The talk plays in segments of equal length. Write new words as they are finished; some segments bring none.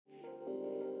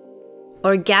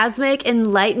Orgasmic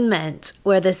Enlightenment,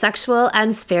 where the sexual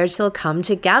and spiritual come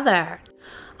together.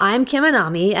 I'm Kim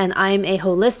Anami, and I'm a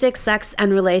holistic sex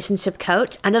and relationship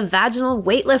coach and a vaginal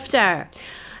weightlifter.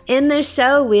 In this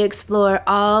show, we explore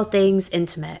all things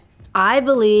intimate. I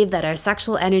believe that our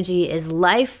sexual energy is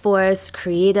life force,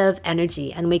 creative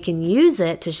energy, and we can use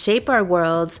it to shape our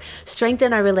worlds,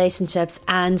 strengthen our relationships,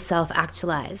 and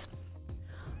self-actualize.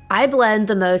 I blend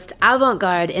the most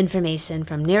avant-garde information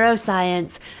from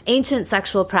neuroscience, ancient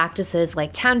sexual practices like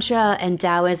Tantra and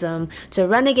Taoism, to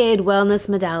renegade wellness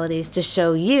modalities to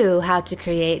show you how to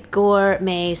create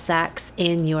gourmet sex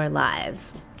in your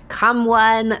lives. Come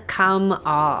one, come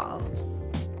all.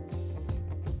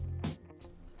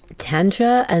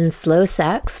 Tantra and slow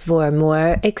sex for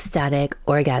more ecstatic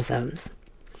orgasms.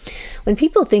 When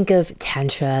people think of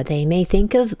Tantra, they may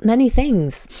think of many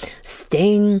things.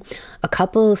 Sting, a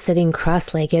couple sitting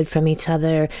cross-legged from each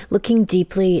other, looking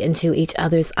deeply into each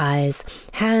other's eyes,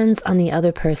 hands on the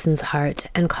other person's heart,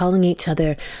 and calling each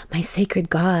other my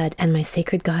sacred god and my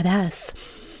sacred goddess.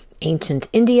 Ancient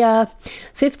India,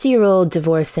 50-year-old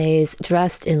divorcees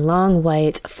dressed in long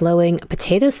white flowing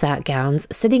potato sack gowns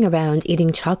sitting around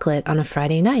eating chocolate on a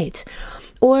Friday night.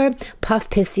 Or Puff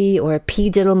Pissy or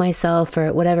P Diddle Myself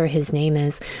or whatever his name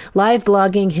is, live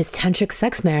blogging his tantric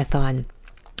sex marathon.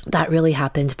 That really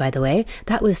happened, by the way.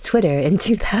 That was Twitter in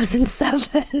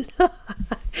 2007.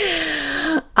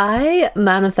 I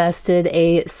manifested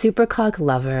a supercock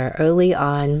lover early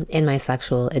on in my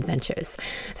sexual adventures.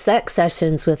 Sex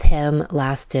sessions with him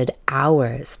lasted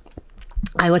hours.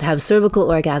 I would have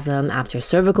cervical orgasm after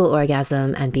cervical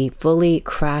orgasm and be fully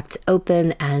cracked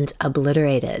open and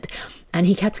obliterated. And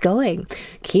he kept going.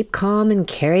 Keep calm and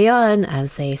carry on,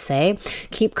 as they say.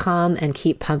 Keep calm and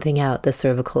keep pumping out the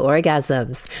cervical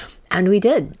orgasms. And we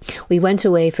did. We went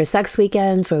away for sex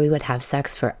weekends where we would have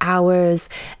sex for hours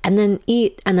and then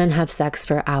eat and then have sex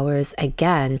for hours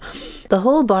again. The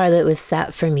whole bar that was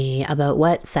set for me about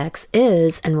what sex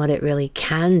is and what it really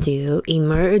can do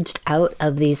emerged out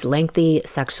of these lengthy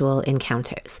sexual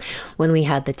encounters when we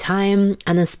had the time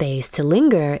and the space to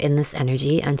linger in this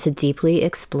energy and to deeply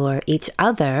explore each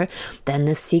other. Then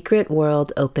the secret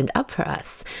world opened up for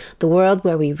us. The world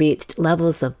where we reached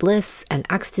levels of bliss and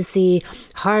ecstasy,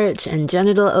 heart and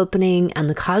genital opening, and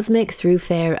the cosmic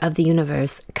thoroughfare of the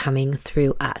universe coming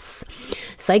through us.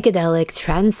 Psychedelic,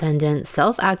 transcendent,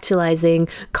 self-actualizing,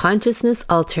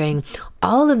 consciousness-altering,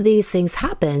 all of these things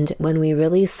happened when we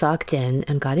really sucked in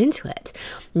and got into it.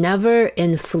 Never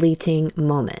in fleeting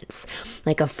moments.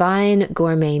 Like a fine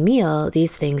gourmet meal,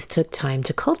 these things took time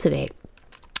to cultivate.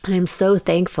 And I'm so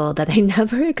thankful that I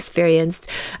never experienced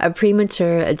a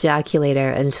premature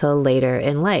ejaculator until later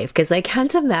in life, because I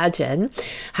can't imagine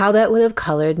how that would have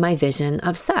colored my vision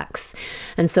of sex.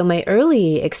 And so my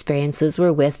early experiences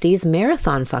were with these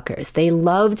marathon fuckers. They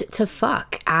loved to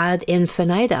fuck ad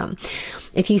infinitum.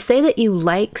 If you say that you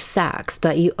like sex,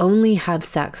 but you only have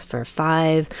sex for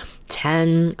 5,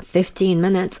 10, 15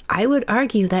 minutes, I would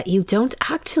argue that you don't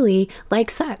actually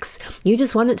like sex. You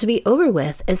just want it to be over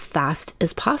with as fast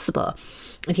as possible.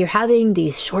 If you're having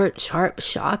these short, sharp,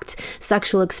 shocked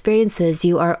sexual experiences,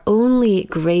 you are only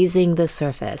grazing the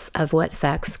surface of what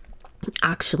sex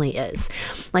actually is.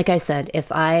 Like I said,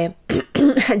 if I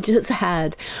had just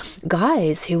had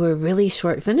guys who were really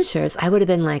short finishers, I would have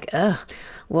been like, ugh,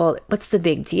 well, what's the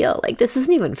big deal? Like, this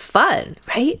isn't even fun,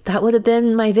 right? That would have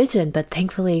been my vision, but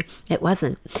thankfully it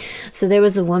wasn't. So there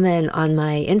was a woman on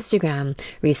my Instagram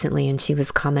recently, and she was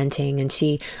commenting, and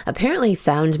she apparently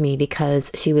found me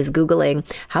because she was Googling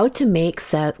how to make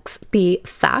sex be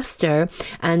faster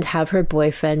and have her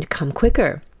boyfriend come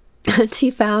quicker. And she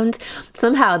found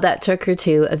somehow that took her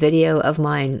to a video of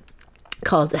mine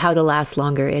called How to Last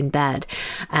Longer in Bed.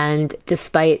 And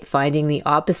despite finding the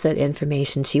opposite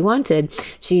information she wanted,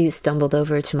 she stumbled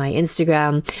over to my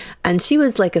Instagram, and she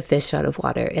was like a fish out of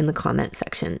water in the comment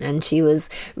section. And she was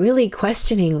really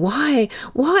questioning why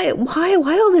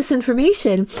all this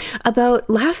information about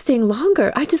lasting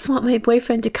longer? I just want my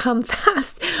boyfriend to come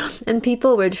fast. And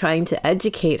people were trying to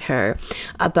educate her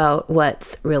about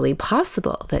what's really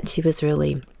possible, but she was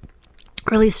really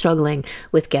struggling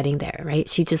with getting there, right?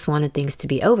 She just wanted things to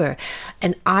be over.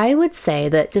 And I would say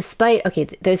that despite,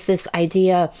 there's this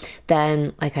idea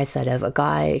then, like I said, of a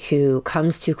guy who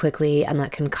comes too quickly, and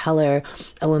that can color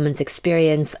a woman's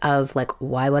experience of like,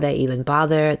 why would I even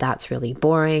bother? That's really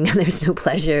boring. And there's no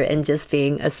pleasure in just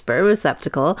being a sperm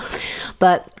receptacle.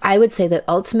 But I would say that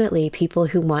ultimately people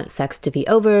who want sex to be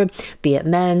over, be it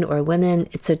men or women,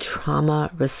 it's a trauma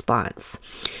response,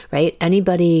 right?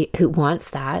 Anybody who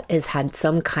wants that has had had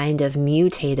some kind of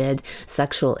mutated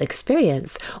sexual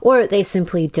experience, or they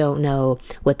simply don't know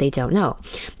what they don't know.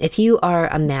 If you are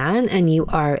a man and you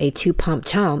are a two-pump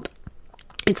chump,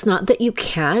 it's not that you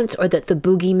can't, or that the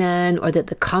boogeyman or that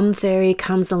the cum fairy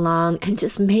comes along and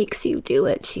just makes you do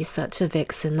it. She's such a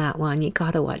vixen, that one. You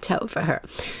gotta watch out for her.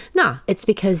 Nah, it's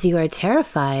because you are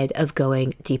terrified of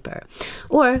going deeper.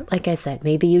 Or, like I said,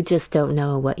 maybe you just don't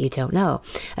know what you don't know.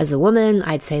 As a woman,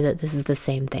 I'd say that this is the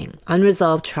same thing.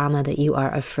 Unresolved trauma that you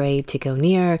are afraid to go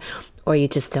near, or you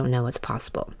just don't know what's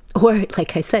possible. Or,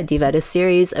 like I said, you've had a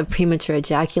series of premature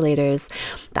ejaculators.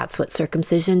 That's what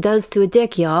circumcision does to a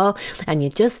dick, y'all. And you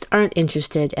just aren't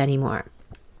interested anymore.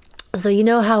 So you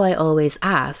know how I always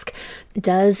ask,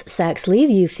 does sex leave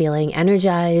you feeling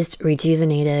energized,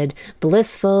 rejuvenated,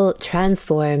 blissful,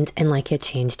 transformed, and like it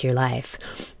changed your life?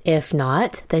 If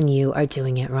not, then you are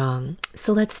doing it wrong.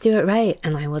 So let's do it right.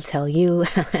 And I will tell you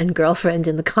and girlfriend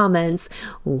in the comments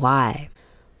why.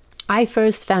 I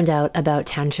first found out about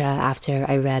Tantra after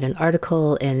I read an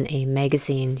article in a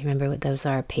magazine. You remember what those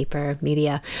are? Paper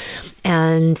media.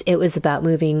 And it was about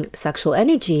moving sexual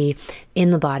energy in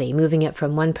the body, moving it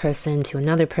from one person to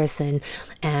another person.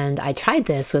 And I tried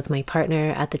this with my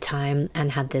partner at the time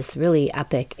and had this really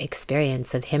epic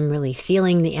experience of him really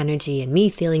feeling the energy and me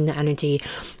feeling the energy.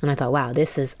 And I thought, wow,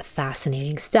 this is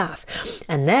fascinating stuff.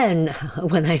 And then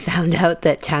when I found out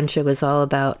that Tantra was all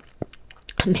about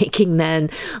making men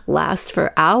last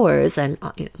for hours, and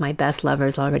my best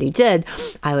lovers already did,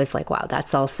 I was like, wow,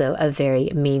 that's also a very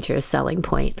major selling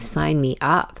point. Sign me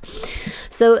up.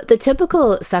 So the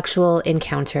typical sexual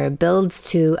encounter builds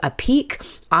to a peak,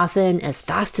 often as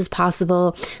fast as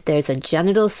possible. There's a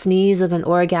genital sneeze of an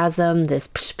orgasm, this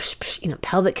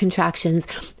pelvic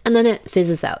contractions, and then it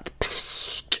fizzes out.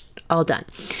 All done.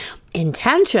 In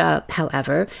Tantra,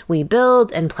 however, we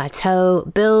build and plateau,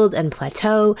 build and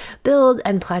plateau, build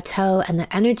and plateau, and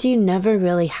the energy never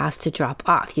really has to drop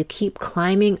off. You keep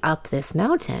climbing up this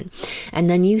mountain, and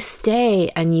then you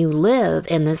stay and you live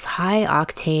in this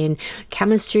high-octane,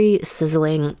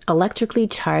 chemistry-sizzling, electrically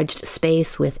charged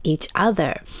space with each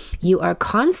other. You are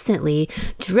constantly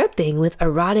dripping with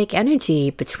erotic energy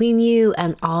between you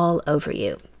and all over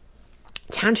you.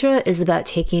 Tantra is about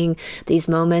taking these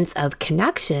moments of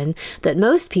connection that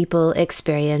most people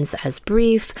experience as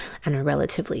brief and a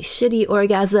relatively shitty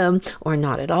orgasm or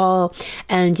not at all,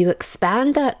 and you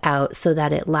expand that out so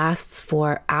that it lasts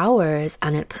for hours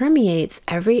and it permeates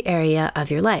every area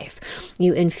of your life.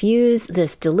 You infuse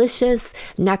this delicious,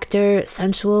 nectar,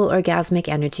 sensual, orgasmic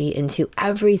energy into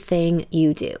everything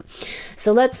you do.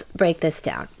 So let's break this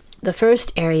down. The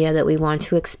first area that we want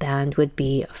to expand would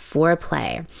be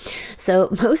foreplay. So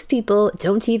most people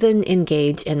don't even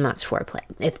engage in much foreplay.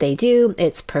 If they do,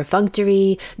 it's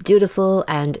perfunctory, dutiful,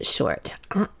 and short.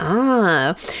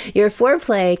 Your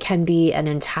foreplay can be an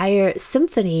entire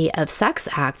symphony of sex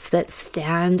acts that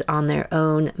stand on their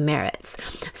own merits.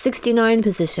 69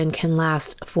 position can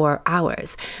last for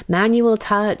hours. Manual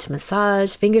touch,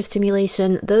 massage, finger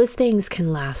stimulation, those things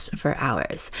can last for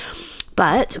hours.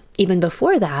 But even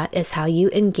before that is how you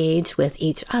engage with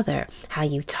each other, how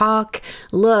you talk,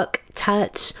 look,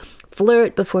 touch,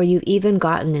 flirt before you've even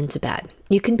gotten into bed.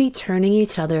 You can be turning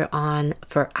each other on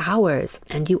for hours,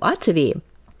 and you ought to be.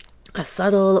 A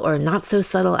subtle or not so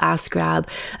subtle ass grab,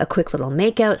 a quick little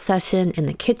makeout session in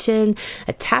the kitchen,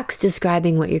 a text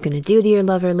describing what you're going to do to your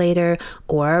lover later,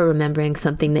 or remembering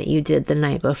something that you did the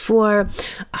night before,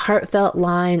 a heartfelt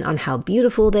line on how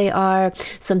beautiful they are,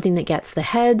 something that gets the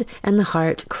head and the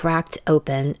heart cracked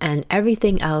open and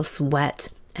everything else wet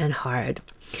and hard.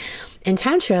 In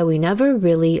Tantra, we never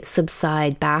really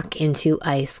subside back into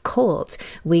ice cold.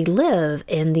 We live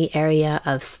in the area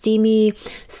of steamy,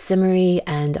 simmery,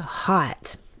 and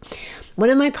hot.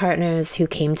 One of my partners who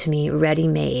came to me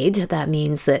ready-made, that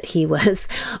means that he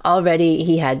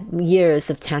had years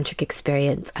of tantric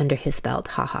experience under his belt,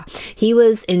 haha. He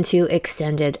was into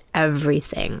extended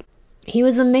everything. He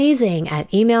was amazing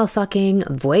at email fucking,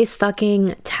 voice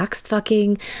fucking, text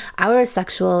fucking. Our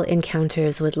sexual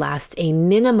encounters would last a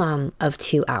minimum of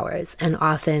 2 hours and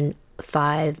often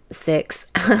 5, 6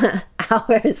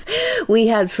 hours. We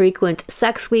had frequent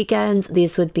sex weekends.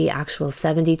 These would be actual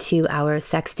 72-hour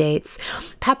sex dates,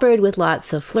 peppered with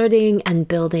lots of flirting and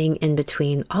building in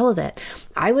between all of it.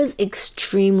 I was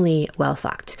extremely well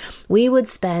fucked. We would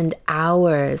spend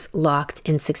hours locked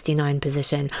in 69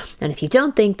 position. And if you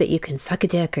don't think that you can suck a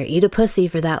dick or eat a pussy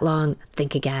for that long,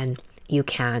 think again. you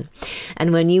can.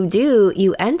 And when you do,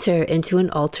 you enter into an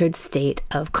altered state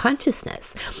of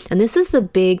consciousness. And this is the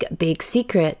big, big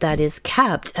secret that is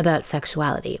kept about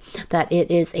sexuality, that it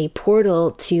is a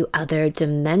portal to other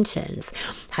dimensions,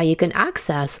 how you can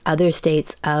access other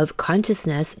states of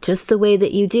consciousness just the way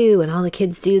that you do, and all the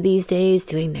kids do these days,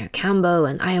 doing their kambo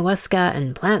and ayahuasca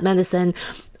and plant medicine.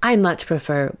 I much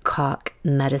prefer cock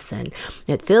medicine.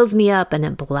 It fills me up and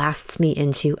it blasts me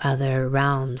into other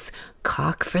realms.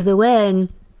 Cock for the win.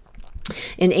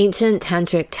 In ancient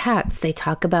tantric texts, they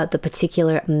talk about the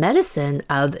particular medicine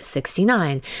of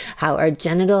 69, how our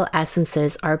genital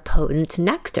essences are potent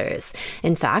nectars.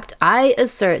 In fact, I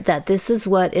assert that this is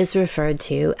what is referred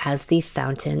to as the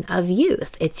fountain of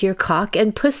youth. It's your cock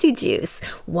and pussy juice,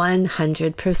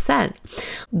 100%.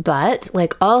 But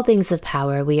like all things of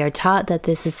power, we are taught that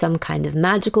this is some kind of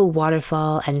magical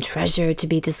waterfall and treasure to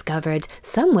be discovered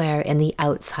somewhere in the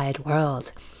outside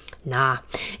world. Nah,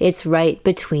 it's right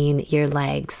between your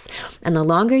legs. And the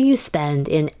longer you spend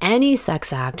in any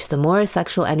sex act, the more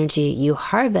sexual energy you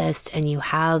harvest and you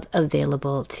have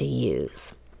available to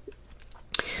use.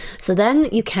 So then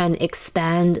you can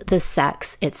expand the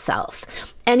sex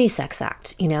itself. Any sex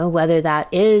act, whether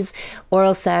that is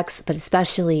oral sex, but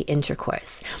especially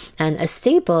intercourse. And a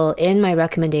staple in my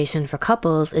recommendation for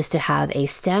couples is to have a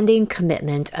standing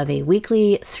commitment of a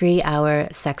weekly 3-hour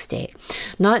sex date.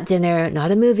 Not dinner,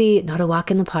 not a movie, not a walk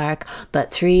in the park,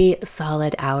 but 3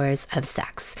 solid hours of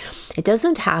sex. It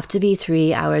doesn't have to be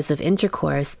 3 hours of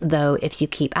intercourse, though if you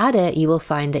keep at it, you will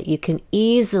find that you can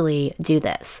easily do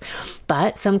this.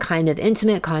 But some kind of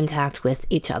intimate contact with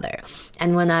each other.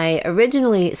 And when I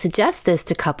originally suggest this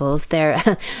to couples, their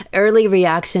early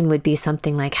reaction would be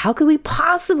something like, how could we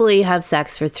possibly have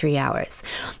sex for 3 hours?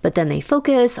 But then they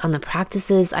focus on the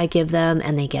practices I give them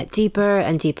and they get deeper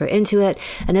and deeper into it.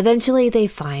 And eventually they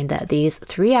find that these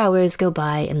 3 hours go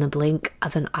by in the blink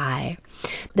of an eye.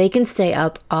 They can stay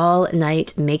up all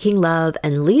night making love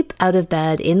and leap out of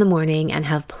bed in the morning and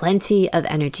have plenty of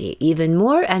energy, even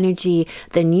more energy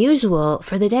than usual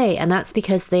for the day. And that's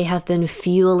because they have been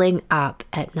fueling up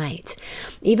at night.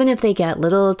 Even if they get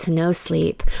little to no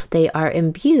sleep, they are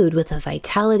imbued with a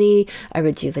vitality, a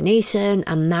rejuvenation,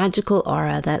 a magical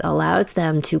aura that allows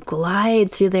them to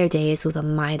glide through their days with a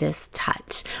Midas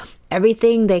touch.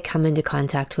 Everything they come into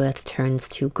contact with turns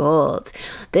to gold.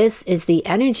 This is the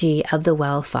energy of the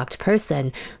well-fucked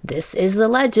person. This is the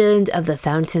legend of the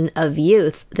fountain of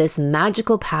youth, this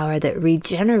magical power that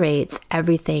regenerates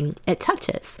everything it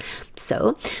touches.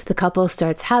 So the couple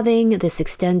starts having this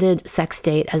extended sex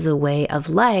date as a way of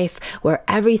life where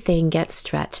everything gets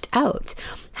stretched out.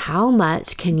 How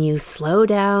much can you slow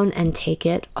down and take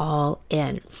it all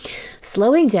in?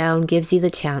 Slowing down gives you the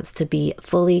chance to be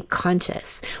fully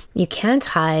conscious. You can't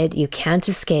hide, you can't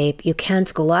escape, you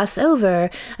can't gloss over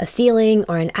a feeling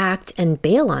or an act and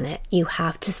bail on it. You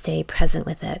have to stay present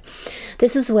with it.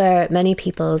 This is where many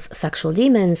people's sexual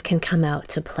demons can come out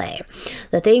to play.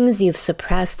 The things you've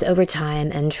suppressed over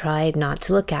time and tried not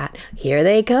to look at, here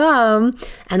they come,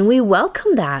 and we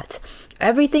welcome that.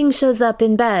 Everything shows up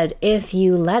in bed if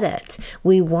you let it.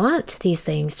 We want these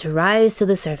things to rise to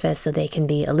the surface so they can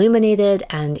be illuminated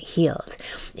and healed.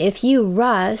 If you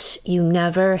rush, you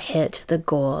never hit the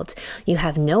gold. You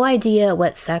have no idea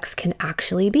what sex can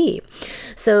actually be.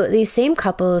 So these same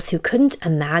couples who couldn't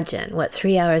imagine what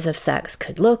 3 hours of sex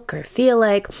could look or feel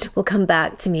like will come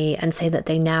back to me and say that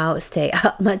they now stay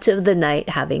up much of the night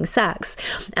having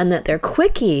sex and that their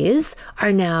quickies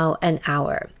are now an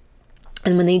hour.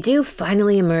 And when they do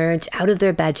finally emerge out of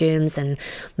their bedrooms and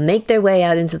make their way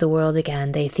out into the world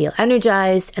again, they feel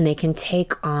energized and they can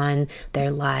take on their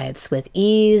lives with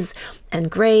ease and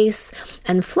grace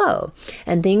and flow.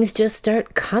 And things just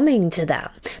start coming to them.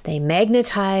 They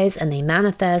magnetize and they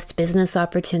manifest business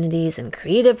opportunities and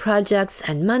creative projects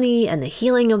and money and the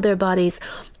healing of their bodies,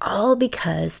 all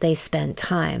because they spent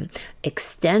time,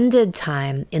 extended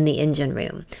time in the engine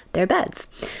room, their beds.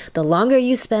 The longer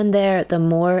you spend there, the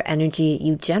more energy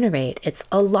you generate. It's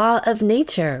a law of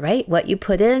nature, right? What you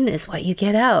put in is what you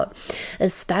get out,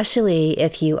 especially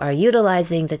if you are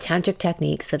utilizing the tantric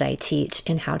techniques that I teach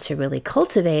in how to really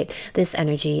cultivate this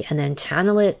energy and then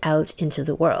channel it out into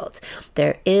the world.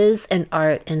 There is an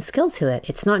art and skill to it.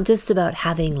 It's not just about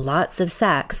having lots of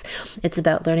sex. It's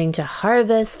about learning to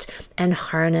harvest and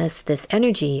harness this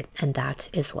energy, and that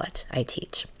is what I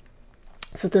teach.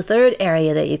 So the third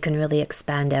area that you can really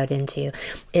expand out into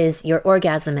is your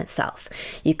orgasm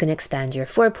itself. You can expand your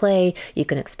foreplay, you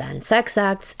can expand sex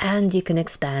acts, and you can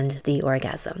expand the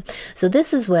orgasm. So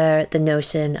this is where the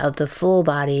notion of the full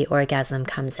body orgasm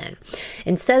comes in.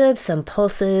 Instead of some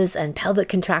pulses and pelvic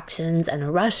contractions and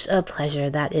a rush of pleasure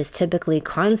that is typically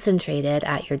concentrated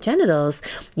at your genitals,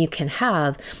 you can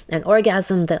have an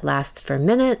orgasm that lasts for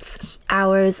minutes,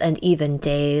 hours, and even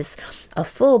days. A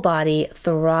full body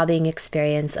throbbing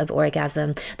experience of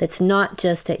orgasm that's not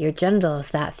just at your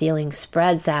genitals. That feeling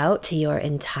spreads out to your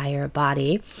entire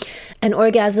body. An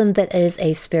orgasm that is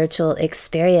a spiritual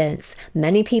experience.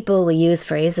 Many people will use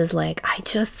phrases like, I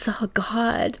just saw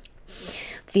God.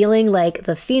 Feeling like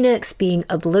the phoenix being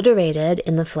obliterated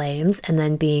in the flames and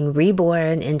then being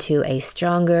reborn into a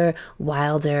stronger,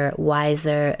 wilder,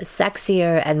 wiser,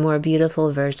 sexier, and more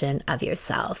beautiful version of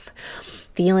yourself.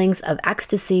 Feelings of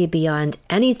ecstasy beyond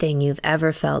anything you've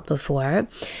ever felt before,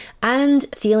 and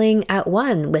feeling at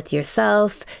one with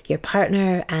yourself, your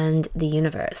partner, and the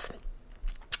universe.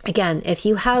 Again, if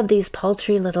you have these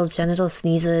paltry little genital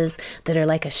sneezes that are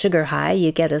like a sugar high,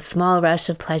 you get a small rush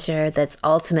of pleasure that's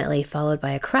ultimately followed by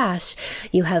a crash,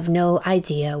 you have no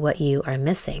idea what you are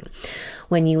missing.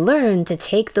 When you learn to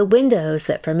take the windows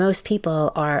that for most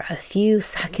people are a few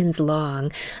seconds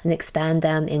long and expand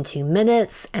them into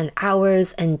minutes and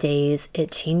hours and days,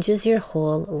 it changes your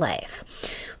whole life.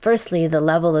 Firstly, the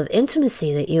level of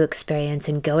intimacy that you experience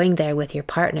in going there with your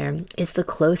partner is the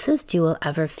closest you will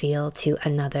ever feel to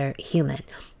another human.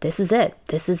 This is it.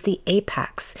 This is the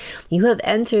apex. You have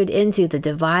entered into the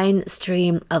divine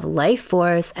stream of life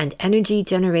force and energy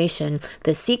generation,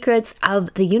 the secrets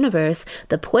of the universe,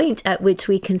 the point at which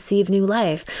we conceive new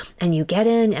life. And you get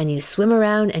in and you swim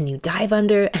around and you dive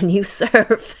under and you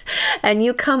surf and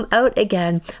you come out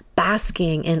again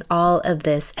basking in all of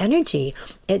this energy.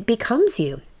 It becomes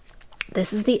you.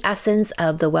 This is the essence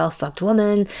of the well-fucked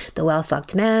woman, the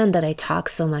well-fucked man that I talk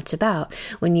so much about.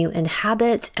 When you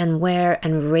inhabit and wear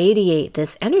and radiate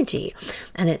this energy,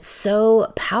 and it's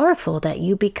so powerful that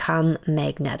you become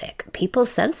magnetic. People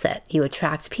sense it. You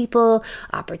attract people,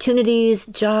 opportunities,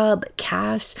 job,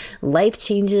 cash, life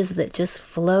changes that just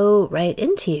flow right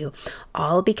into you,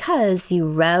 all because you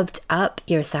revved up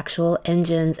your sexual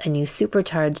engines and you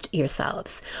supercharged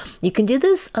yourselves. You can do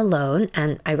this alone,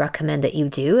 and I recommend that you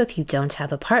do if you don't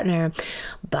have a partner,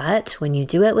 but when you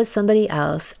do it with somebody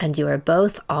else and you are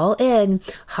both all in,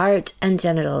 heart and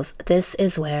genitals, this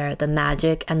is where the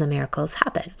magic and the miracles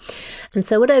happen. And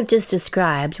so what I've just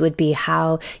described would be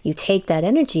how you take that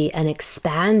energy and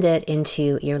expand it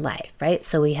into your life, right?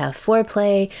 So we have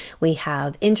foreplay, we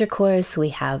have intercourse, we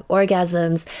have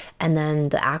orgasms, and then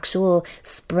the actual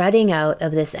spreading out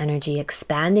of this energy,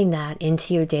 expanding that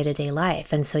into your day-to-day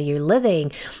life. And so you're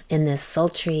living in this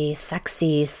sultry,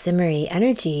 sexy, simmery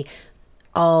energy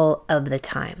all of the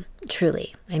time.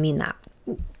 Truly, I mean that.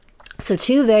 So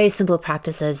 2 very simple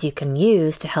practices you can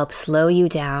use to help slow you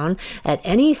down at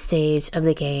any stage of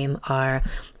the game are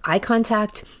eye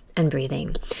contact and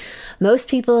breathing. Most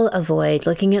people avoid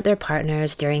looking at their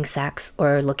partners during sex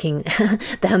or looking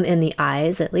them in the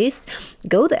eyes, at least.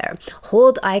 Go there.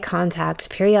 Hold eye contact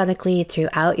periodically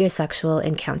throughout your sexual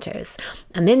encounters.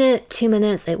 A minute, 2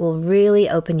 minutes, it will really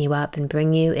open you up and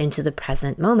bring you into the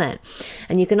present moment.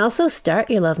 And you can also start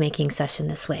your lovemaking session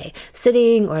this way,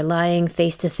 sitting or lying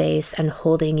face to face and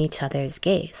holding each other's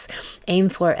gaze. Aim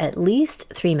for at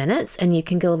least 3 minutes, and you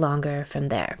can go longer from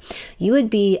there. You would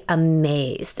be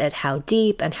amazed at how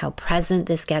deep and how present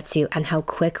this gets you and how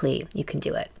quickly you can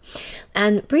do it.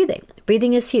 And breathing.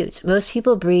 Breathing is huge. Most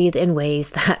people breathe in ways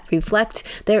that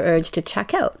reflect their urge to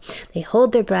check out. They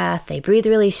hold their breath, they breathe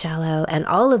really shallow, and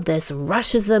all of this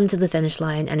rushes them to the finish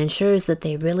line and ensures that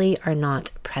they really are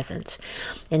not present.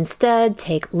 Instead,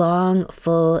 take long,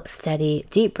 full, steady,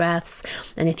 deep breaths,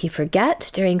 and if you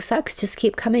forget during sex, just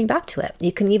keep coming back to it.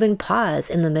 You can even pause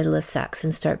in the middle of sex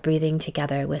and start breathing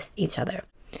together with each other.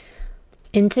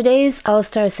 In today's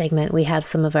All-Star segment, we have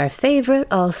some of our favorite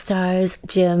All-Stars,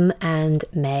 Jim and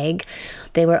Meg.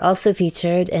 They were also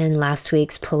featured in last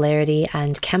week's Polarity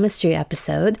and Chemistry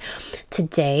episode.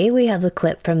 Today, we have a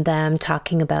clip from them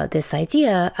talking about this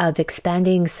idea of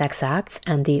expanding sex acts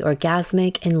and the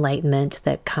orgasmic enlightenment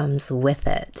that comes with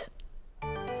it.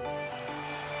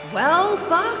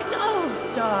 Well-fucked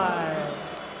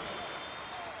All-Stars!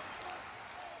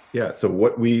 Yeah, so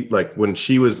what we, like, when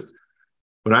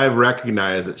I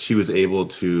recognized that she was able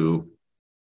to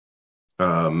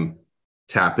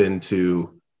tap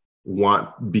into,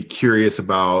 be curious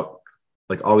about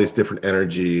like all these different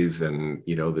energies and,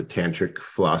 you know, the tantric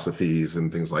philosophies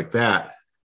and things like that.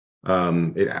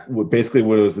 Basically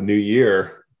when it was the new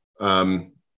year,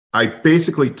 I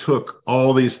basically took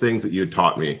all these things that you had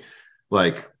taught me,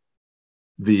 like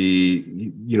the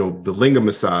lingam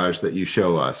massage that you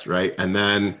show us, right? And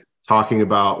then talking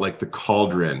about like the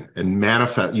cauldron and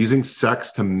manifest, using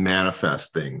sex to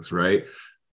manifest things, right?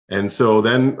 And so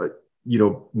then,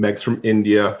 Meg's from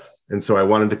India. And so I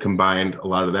wanted to combine a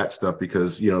lot of that stuff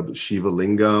because, the Shiva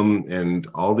lingam and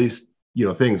all these,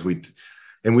 things we've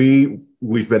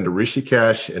been to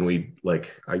Rishikesh, and we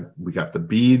got the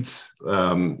beads,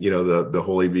 the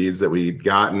holy beads that we'd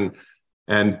gotten.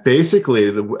 And basically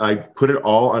I put it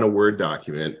all on a Word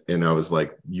document, and I was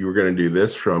like, you were going to do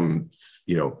this from,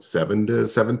 7 to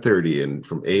 7:30 and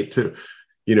from 8 to,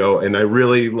 and I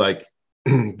really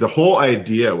the whole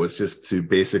idea was just to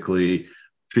basically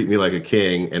treat me like a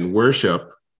king and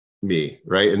worship me,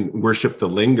 right? And worship the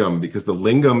lingam, because the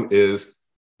lingam is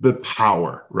the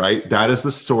power, right? That is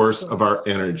the source of our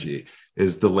energy,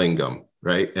 is the lingam,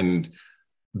 right? And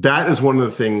that is one of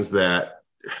the things that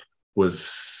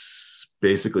was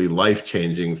basically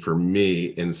life-changing for me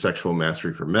in Sexual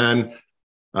Mastery for Men,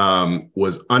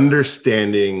 was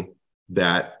understanding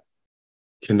that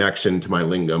connection to my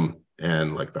lingam,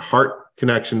 and like the heart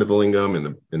connection to the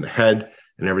lingam, and the head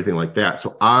and everything like that.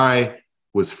 So I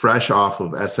was fresh off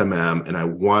of SMM, and I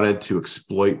wanted to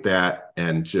exploit that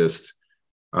and just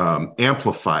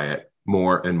amplify it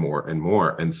more and more and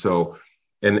more. And so,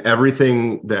 and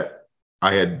everything that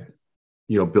I had,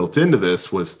 built into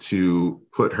this was to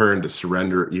put her into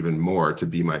surrender even more, to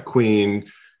be my queen,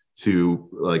 to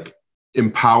like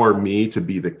empower me to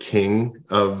be the king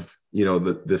of,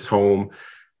 this home.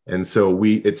 And so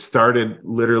it started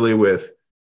literally with,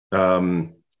 I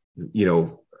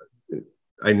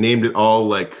named it all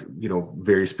like,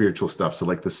 very spiritual stuff. So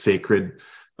like the sacred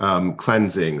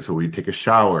cleansing. So we'd take a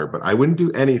shower, but I wouldn't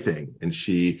do anything. And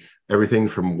everything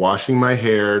from washing my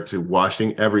hair to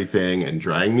washing everything and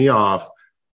drying me off,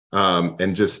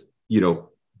 and just,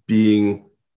 being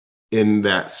in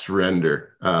that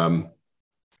surrender. And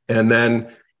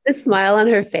then the smile on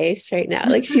her face right now,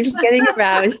 like she's getting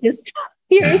aroused just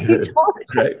hearing you talk.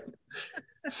 Right.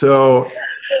 So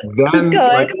then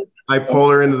I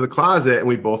pull her into the closet, and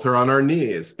we both are on our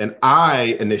knees, and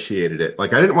I initiated it.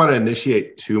 Like I didn't want to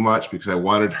initiate too much because I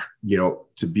wanted,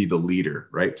 to be the leader,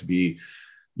 right? To be,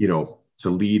 to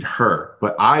lead her.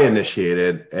 But I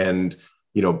initiated and,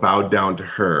 bowed down to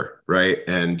her, right?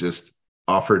 And just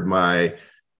offered my,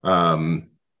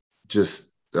 it's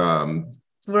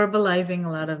verbalizing a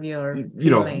lot of your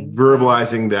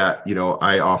verbalizing that,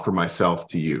 I offer myself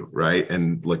to you, right?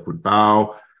 And like would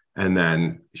bow, and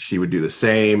then she would do the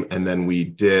same. And then we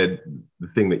did the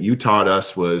thing that you taught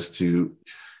us, was to,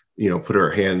 put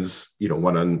our hands,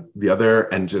 one on the other,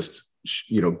 and just,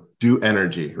 do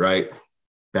energy, right?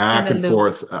 Back and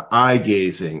forth, eye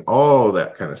gazing, all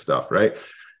that kind of stuff, right?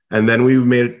 And then we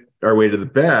made our way to the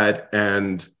bed,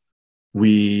 and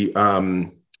we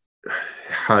had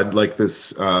like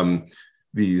these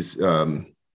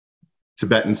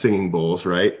Tibetan singing bowls,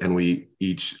 right? And we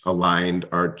each aligned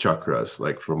our chakras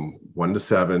like from 1 to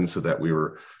 7, so that we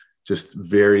were just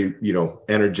very,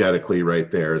 energetically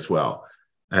right there as well.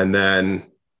 And then,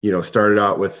 started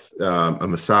out with a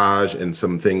massage and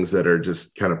some things that are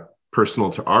just kind of personal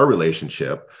to our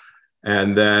relationship.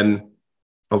 And then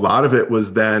a lot of it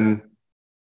was then,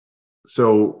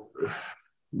 so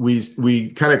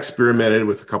we kind of experimented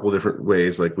with a couple of different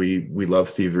ways. Like we love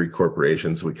Thievery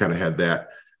Corporation, so we kind of had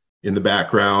that in the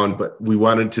background, but I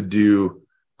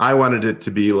wanted it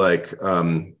to be like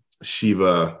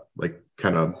Shiva, like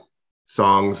kind of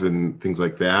songs and things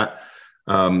like that.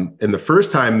 And the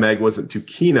first time Meg wasn't too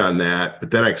keen on that,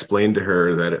 but then I explained to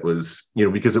her that it was,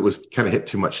 because it was kind of hit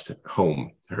too much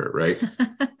home to her, right?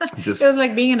 It was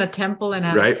like being in a temple and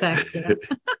having sex.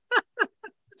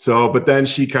 So, but then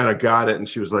she kind of got it, and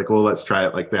she was like, well, let's try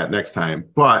it like that next time.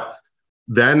 But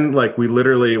then like we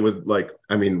literally would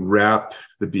wrap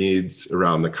the beads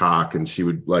around the cock, and she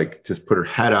would like just put her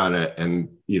head on it, and,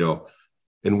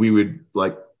 and we would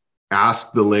like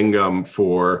ask the lingam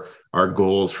for our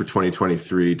goals for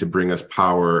 2023 to bring us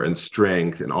power and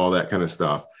strength and all that kind of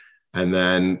stuff. And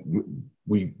then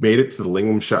we made it to the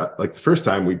lingam shot. Like the first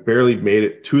time we barely made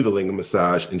it to the lingam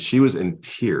massage, and she was in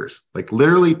tears, like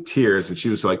literally tears. And she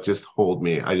was like, just hold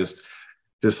me.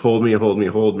 Just hold me, hold me,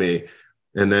 hold me.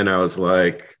 And then I was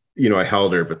like, I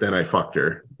held her, but then I fucked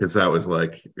her, because that was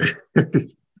like,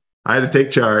 I had to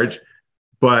take charge.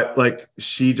 But like,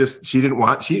 she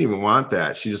didn't even want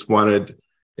that. She just wanted,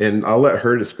 and I'll let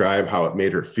her describe how it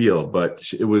made her feel. But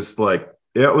it was like,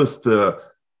 we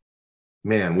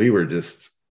were just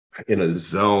in a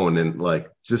zone, and like,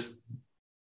 just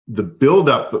the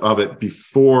buildup of it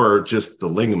before just the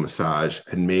lingam massage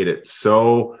had made it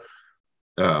so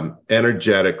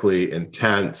energetically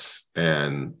intense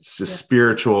and just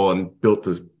spiritual, and built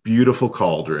this beautiful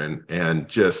cauldron and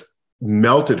just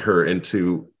melted her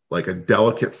into like a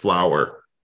delicate flower.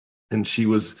 And she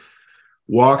was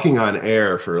walking on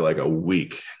air for like a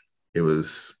week. It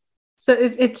was. So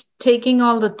it's taking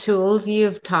all the tools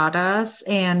you've taught us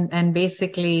and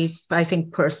basically, I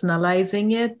think,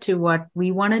 personalizing it to what we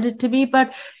wanted it to be.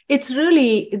 But it's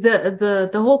really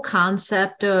the whole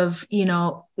concept of, you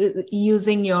know,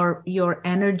 using your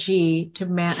energy to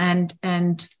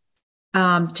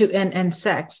and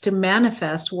sex to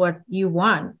manifest what you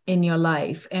want in your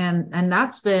life, and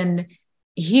that's been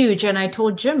huge. And I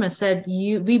told Jim, I said,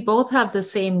 we both have the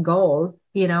same goal.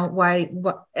 You know,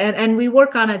 and we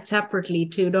work on it separately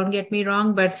too, don't get me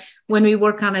wrong, but when we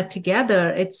work on it together,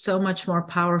 it's so much more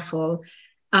powerful.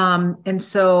 And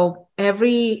so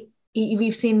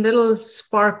we've seen little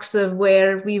sparks of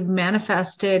where we've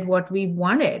manifested what we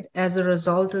wanted as a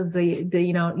result of the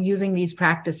you know, using these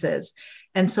practices.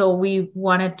 And so we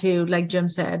wanted to, like Jim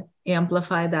said,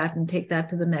 amplify that and take that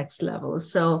to the next level.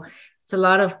 So it's a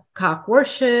lot of cock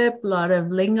worship, a lot of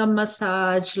lingam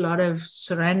massage, a lot of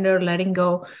surrender, letting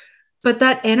go. But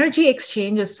that energy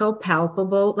exchange is so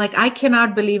palpable. Like, I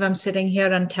cannot believe I'm sitting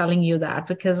here and telling you that,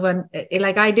 because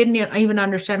I didn't even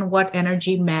understand what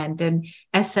energy meant and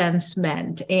essence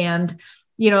meant. And,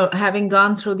 you know, having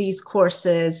gone through these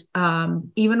courses,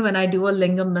 even when I do a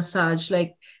lingam massage,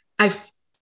 like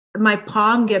my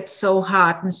palm gets so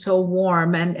hot and so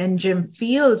warm, and Jim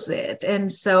feels it. And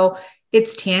so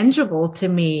it's tangible to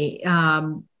me.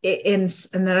 And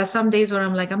there are some days where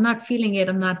I'm like, I'm not feeling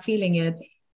it.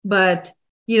 But,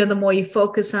 you know, the more you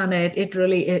focus on it,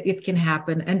 it can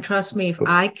happen. And trust me, if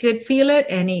I could feel it,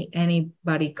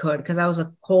 anybody could, because I was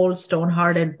a cold,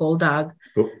 stone-hearted bulldog.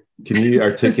 Can you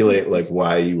articulate like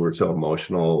why you were so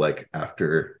emotional, like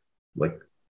after, like,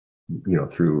 you know,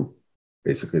 through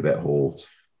basically that whole,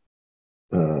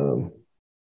 I don't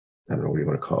know what you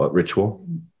want to call it, ritual?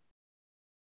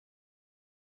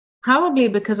 Probably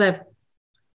because I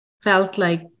felt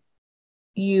like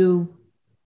you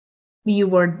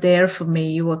were there for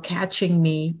me. You were catching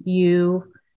me.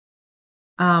 You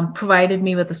provided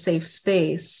me with a safe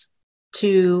space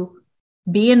to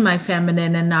be in my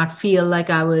feminine and not feel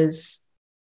like I was,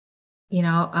 you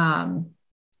know,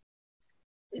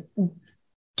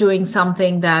 doing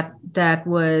something that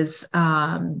was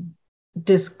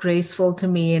disgraceful to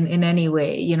me in any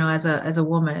way, you know, as a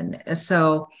woman.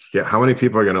 So yeah, how many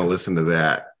people are going to listen to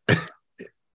that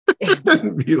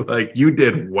and be like, you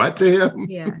did what to him?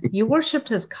 Yeah, you worshipped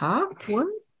his cock? What?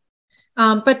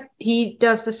 But he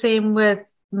does the same with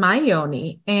my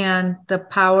yoni and the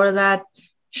power that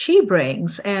she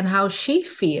brings and how she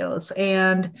feels.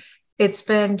 And it's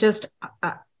been just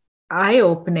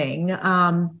eye-opening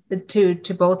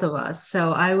to both of us.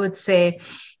 So I would say,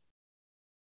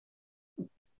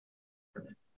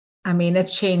 I mean,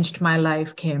 it's changed my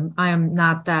life, Kim. I am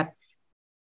not that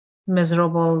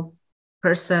miserable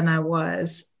person I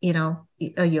was, you know,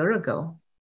 a year ago.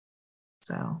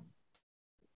 So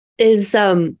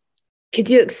could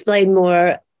you explain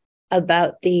more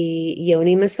about the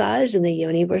yoni massage and the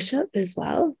yoni worship as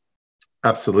well?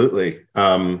 Absolutely.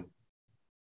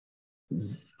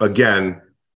 Again,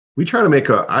 we try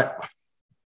to I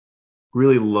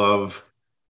really love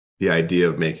the idea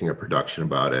of making a production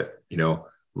about it, you know,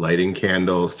 lighting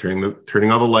candles,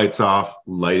 turning all the lights off,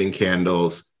 lighting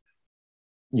candles.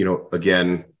 You know,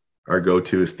 again, our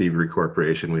go-to is Thievery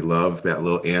Corporation. We love that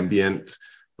little ambient,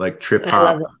 like trip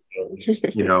hop,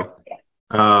 you know,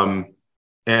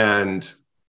 and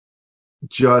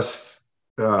just,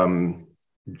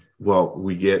 well,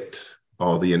 we get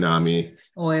all the Inami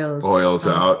oils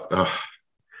out.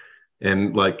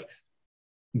 And like,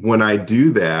 when I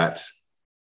do that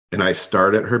and I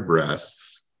start at her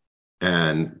breasts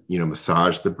and, you know,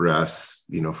 massage the breasts,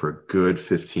 you know, for a good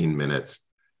 15 minutes,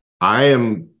 I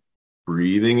am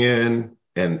breathing in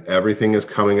and everything is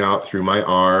coming out through my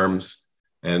arms,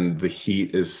 and the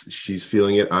heat she's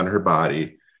feeling it on her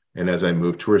body. And as I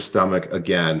move to her stomach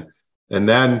again, and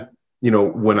then, you know,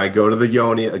 when I go to the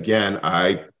yoni again,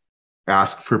 I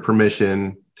ask for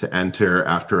permission to enter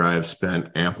after I've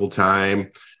spent ample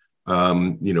time,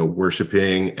 you know,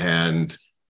 worshiping and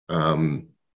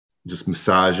just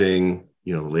massaging,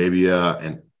 you know, labia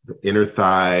and the inner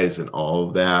thighs and all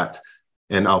of that.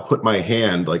 And I'll put my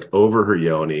hand like over her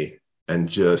yoni and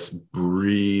just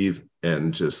breathe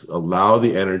and just allow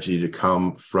the energy to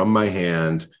come from my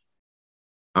hand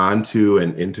onto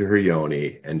and into her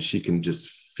yoni, and she can just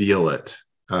feel it.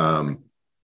 And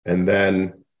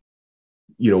then,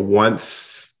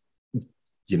 once,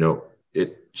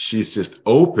 she's just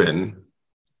open,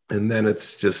 and then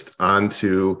it's just on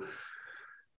to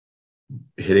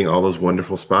hitting all those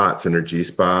wonderful spots in her G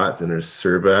spot and her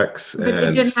cervix. But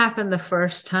it didn't happen the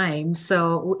first time.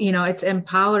 So, it's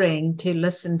empowering to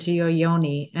listen to your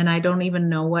yoni. And I don't even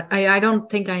know I don't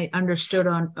think I understood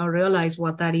or realized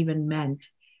what that even meant,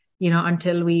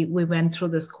 until we went through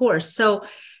this course. So,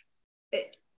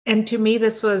 and to me,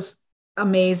 this was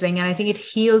amazing. And I think it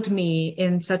healed me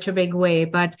in such a big way.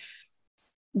 But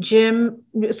Jim,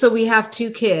 so we have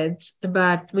 2 kids,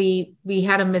 but we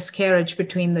had a miscarriage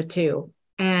between the 2.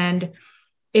 And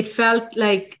it felt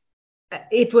like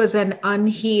it was an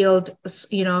unhealed,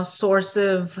 source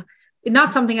of,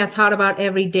 not something I thought about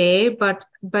every day, but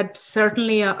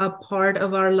certainly a part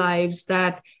of our lives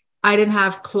that I didn't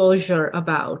have closure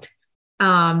about.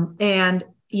 And,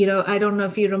 I don't know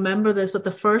if you remember this, but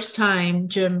the first time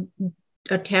Jim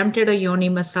attempted a yoni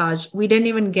massage, we didn't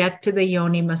even get to the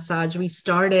yoni massage. We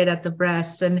started at the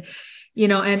breasts, and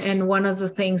and one of the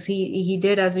things he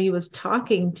did as he was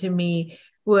talking to me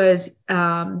was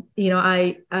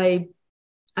I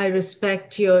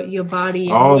respect your body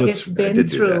and what it's been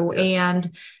through, that, yes.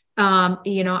 And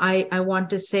I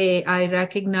want to say I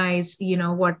recognize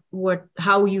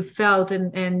how you felt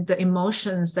and the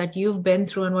emotions that you've been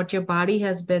through and what your body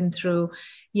has been through,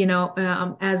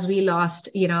 as we lost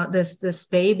this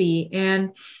baby.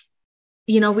 And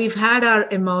we've had our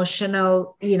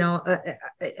emotional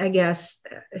I guess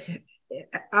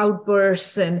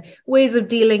outbursts and ways of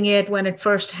dealing it when it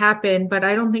first happened, but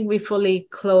I don't think we fully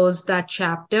closed that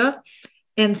chapter.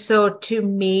 And so to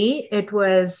me it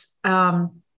was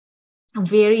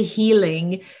very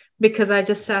healing, because I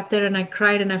just sat there and I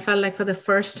cried, and I felt like for the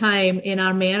first time in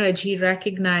our marriage, he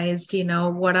recognized,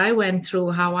 what I went through,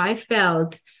 how I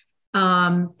felt,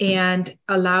 and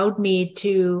allowed me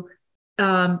to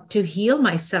heal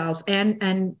myself.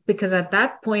 And because at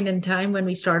that point in time, when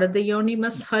we started the yoni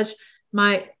massage,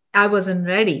 I wasn't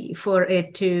ready for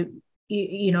it to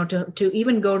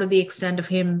even go to the extent of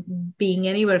him being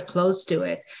anywhere close to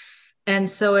it. And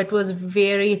so it was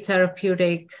very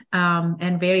therapeutic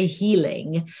and very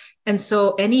healing. And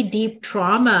so any deep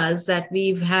traumas that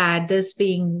we've had, this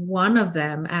being one of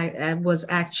them, was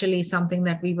actually something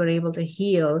that we were able to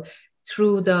heal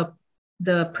through the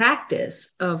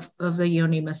practice of the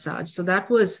yoni massage. So that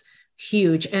was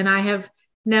huge. And I have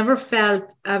never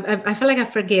felt, I feel like I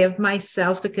forgive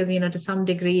myself, because, to some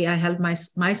degree I held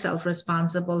myself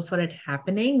responsible for it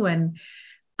happening when,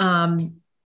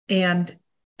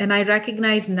 and I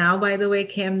recognize now, by the way,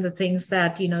 Kim, the things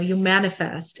that, you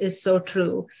manifest is so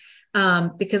true.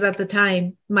 Because at the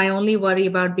time, my only worry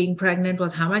about being pregnant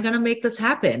was, how am I going to make this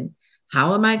happen?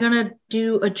 How am I going to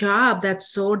do a job that's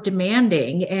so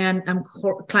demanding? And I'm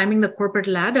climbing the corporate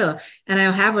ladder, and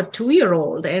I have a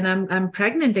 2-year-old, and I'm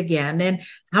pregnant again. And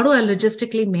how do I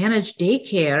logistically manage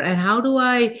daycare? And how do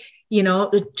I,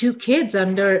 2 kids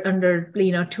under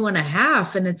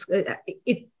 2.5? And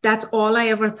that's all I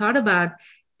ever thought about.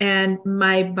 And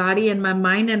my body and my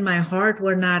mind and my heart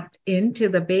were not into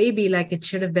the baby like it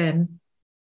should have been.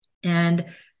 And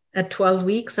at 12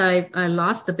 weeks, I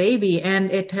lost the baby. And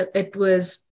it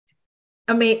was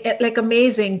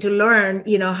amazing to learn,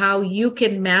 how you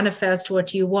can manifest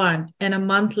what you want. And a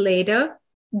month later,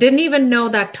 didn't even know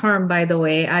that term, by the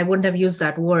way. I wouldn't have used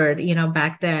that word,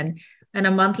 back then. And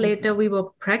a month later, we were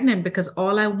pregnant, because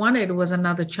all I wanted was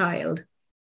another child.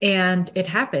 And it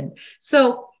happened.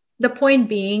 So the point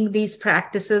being, these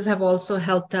practices have also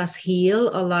helped us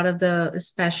heal a lot of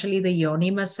especially the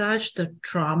yoni massage, the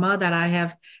trauma that I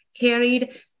have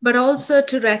carried, but also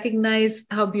to recognize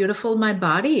how beautiful my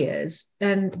body is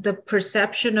and the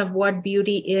perception of what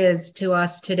beauty is to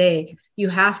us today. You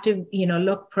have to,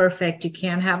 look perfect. You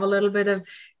can't have a little bit of,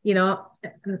 I'm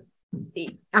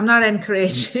not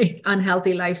encouraging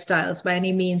unhealthy lifestyles by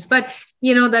any means, but,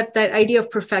 that idea of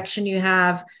perfection you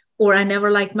have. Or I never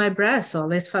liked my breasts,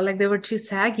 always felt like they were too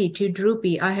saggy, too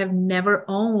droopy. I have never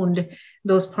owned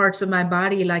those parts of my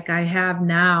body like I have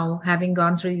now, having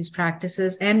gone through these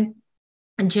practices, and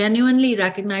genuinely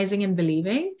recognizing and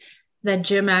believing that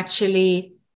Jim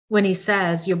actually, when he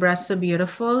says your breasts are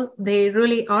beautiful, they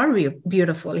really are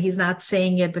beautiful. He's not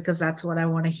saying it because that's what I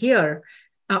want to hear,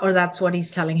 or that's what he's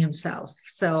telling himself.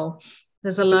 So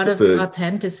there's a lot of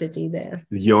authenticity there.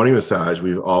 The yoni massage,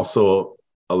 we've also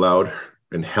allowed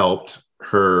and helped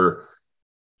her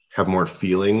have more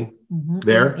feeling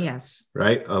there. Yes.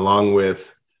 Right. Along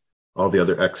with all the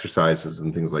other exercises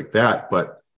and things like that.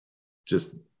 But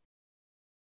just.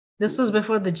 This was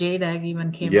before the jade egg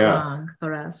even came along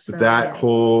for us. So, that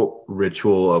whole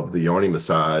ritual of the yoni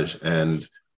massage and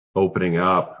opening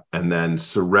up and then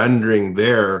surrendering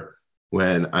there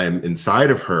when I'm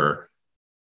inside of her,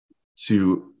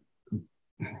 to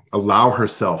allow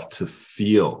herself to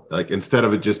feel, like, instead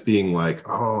of it just being like,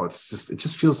 oh, it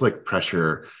just feels like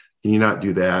pressure. Can you not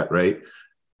do that? Right.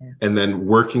 Yeah. And then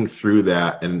working through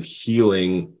that and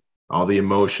healing all the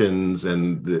emotions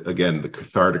and the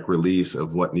cathartic release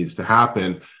of what needs to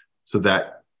happen, so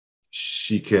that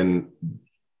she can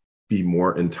be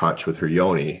more in touch with her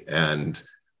yoni and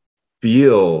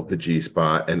feel the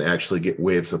G-spot and actually get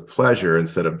waves of pleasure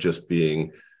instead of just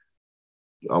being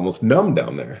almost numb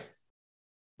down there.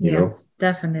 You know?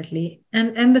 Definitely.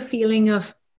 And the feeling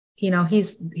of,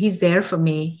 he's there for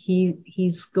me.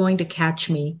 He's going to catch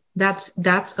me.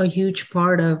 That's a huge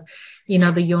part of,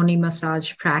 the yoni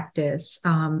massage practice.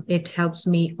 It helps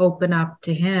me open up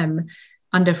to him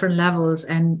on different levels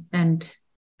and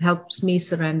helps me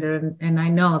surrender. And I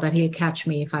know that he'll catch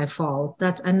me if I fall.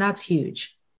 That's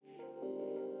huge.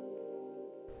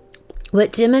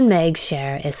 What Jim and Meg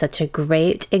share is such a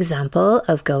great example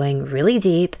of going really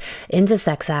deep into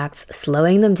sex acts,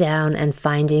 slowing them down, and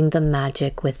finding the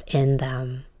magic within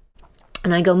them.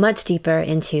 And I go much deeper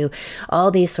into all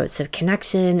these sorts of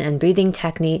connection and breathing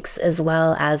techniques, as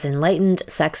well as enlightened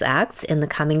sex acts in the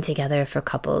Coming Together for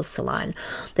Couples Salon.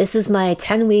 This is my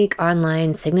 10-week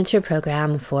online signature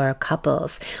program for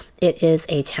couples. It is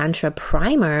a Tantra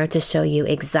primer to show you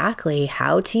exactly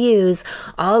how to use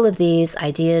all of these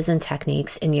ideas and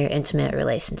techniques in your intimate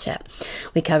relationship.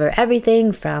 We cover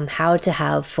everything from how to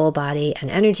have full body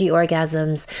and energy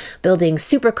orgasms, building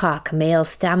supercock male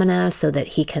stamina so that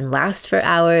he can last for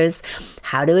hours,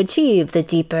 how to achieve the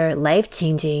deeper,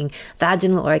 life-changing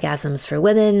vaginal orgasms for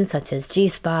women, such as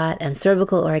G-spot and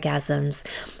cervical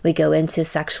orgasms. We go into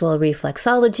sexual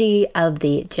reflexology of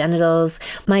the genitals,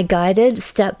 my guided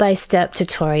step-by-step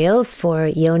tutorials for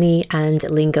yoni and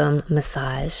lingam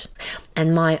massage,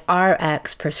 and my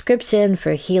RX prescription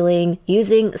for healing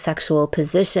using sexual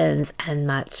positions, and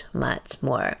much, much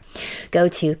more. Go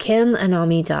to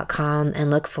kimanami.com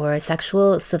and look for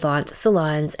Sexual Savant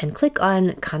Salons and click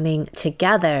on Coming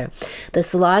Together. The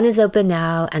salon is open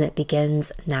now and it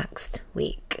begins next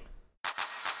week.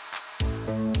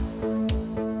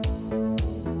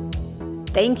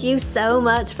 Thank you so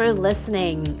much for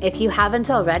listening. If you haven't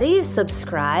already,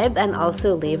 subscribe and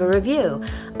also leave a review.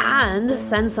 And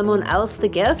send someone else the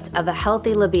gift of a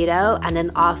healthy libido and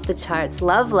an off-the-charts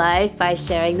love life by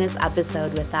sharing this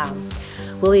episode with them.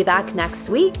 We'll be back next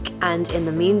week, and in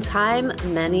the meantime,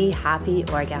 many happy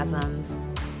orgasms.